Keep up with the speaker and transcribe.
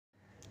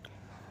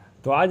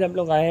तो आज हम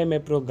लोग आए हैं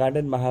मैप्रो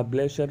गार्डन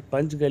महाबलेश्वर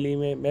पंचगली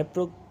में।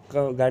 मैप्रो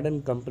गार्डन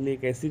कंपनी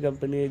एक ऐसी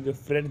कंपनी है जो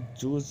फ्रेश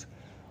जूस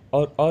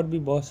और भी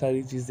बहुत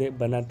सारी चीज़ें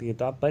बनाती है।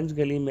 तो आप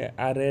पंचगली में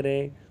आ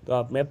रहे तो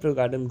आप मैप्रो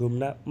गार्डन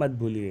घूमना मत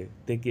भूलिए।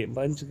 देखिए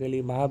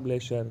पंचगली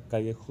महाबलेश्वर का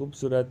ये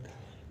खूबसूरत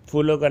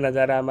फूलों का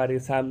नज़ारा हमारे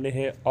सामने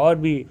है और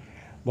भी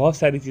बहुत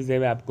सारी चीज़ें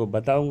मैं आपको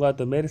बताऊंगा।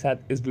 तो मेरे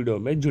साथ इस वीडियो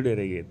में जुड़े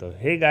रहिए। तो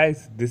hey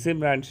guys, this is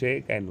Imran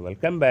Sheikh and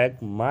welcome back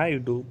my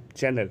YouTube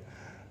channel.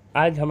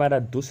 आज हमारा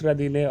दूसरा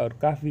दिन है और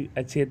काफ़ी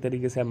अच्छे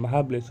तरीके से हम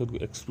महाबलेश्वर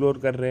को एक्सप्लोर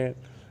कर रहे हैं।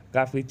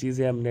 काफ़ी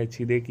चीज़ें हमने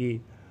अच्छी देखी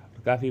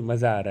और काफ़ी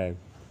मज़ा आ रहा है।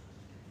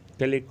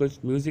 चलिए कुछ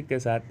म्यूज़िक के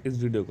साथ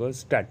इस वीडियो को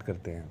स्टार्ट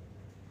करते हैं।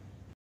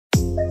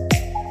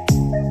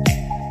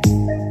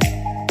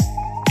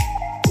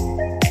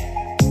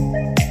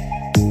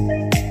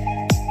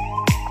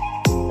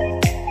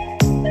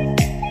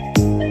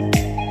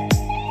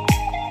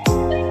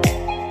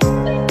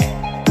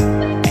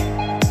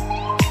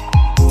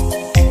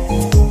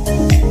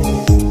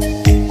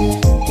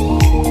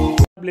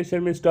 महाबलेश्वर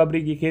में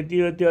स्ट्रॉबेरी की खेती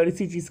होती है और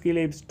इसी चीज़ के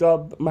लिए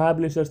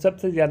महाबलेश्वर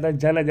सबसे ज़्यादा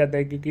जाना जाता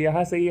है, क्योंकि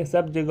यहाँ से ये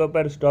सब जगहों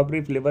पर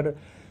स्ट्रॉबेरी फ्लेवर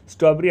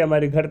स्ट्रॉबेरी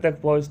हमारे घर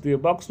तक पहुँचती है।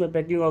 बॉक्स में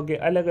पैकिंग होकर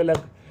अलग अलग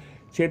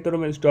क्षेत्रों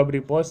में स्ट्रॉबेरी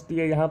पहुँचती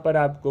है। यहाँ पर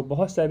आपको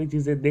बहुत सारी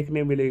चीज़ें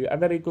देखने मिलेगी।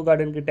 अगर इको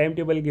गार्डन के टाइम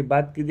टेबल की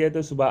बात की जाए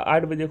तो सुबह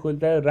 8 बजे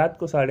खुलता है, रात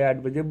को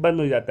 8:30 बजे बंद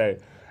हो जाता है।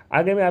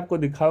 आगे मैं आपको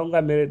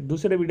दिखाऊंगा, मेरे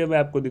दूसरे वीडियो में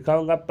आपको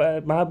दिखाऊंगा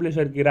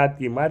महाबलेश्वर की रात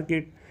की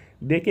मार्केट।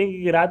 देखेंगे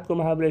कि रात को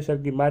महाबलेश्वर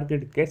की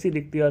मार्केट कैसी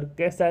दिखती है और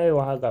कैसा है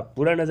वहाँ का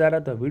पूरा नज़ारा।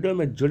 तो वीडियो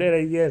में जुड़े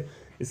रहिए।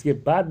 इसके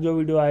बाद जो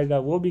वीडियो आएगा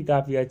वो भी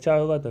काफ़ी अच्छा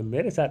होगा। तो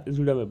मेरे साथ इस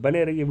वीडियो में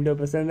बने रहिए। वीडियो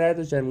पसंद आए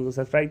तो चैनल को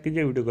सब्सक्राइब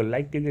कीजिए, वीडियो को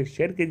लाइक कीजिए,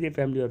 शेयर कीजिए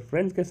फैमिली और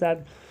फ्रेंड्स के साथ।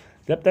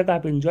 जब तक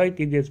आप इंजॉय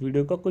कीजिए इस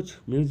वीडियो को कुछ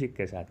म्यूजिक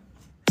के साथ।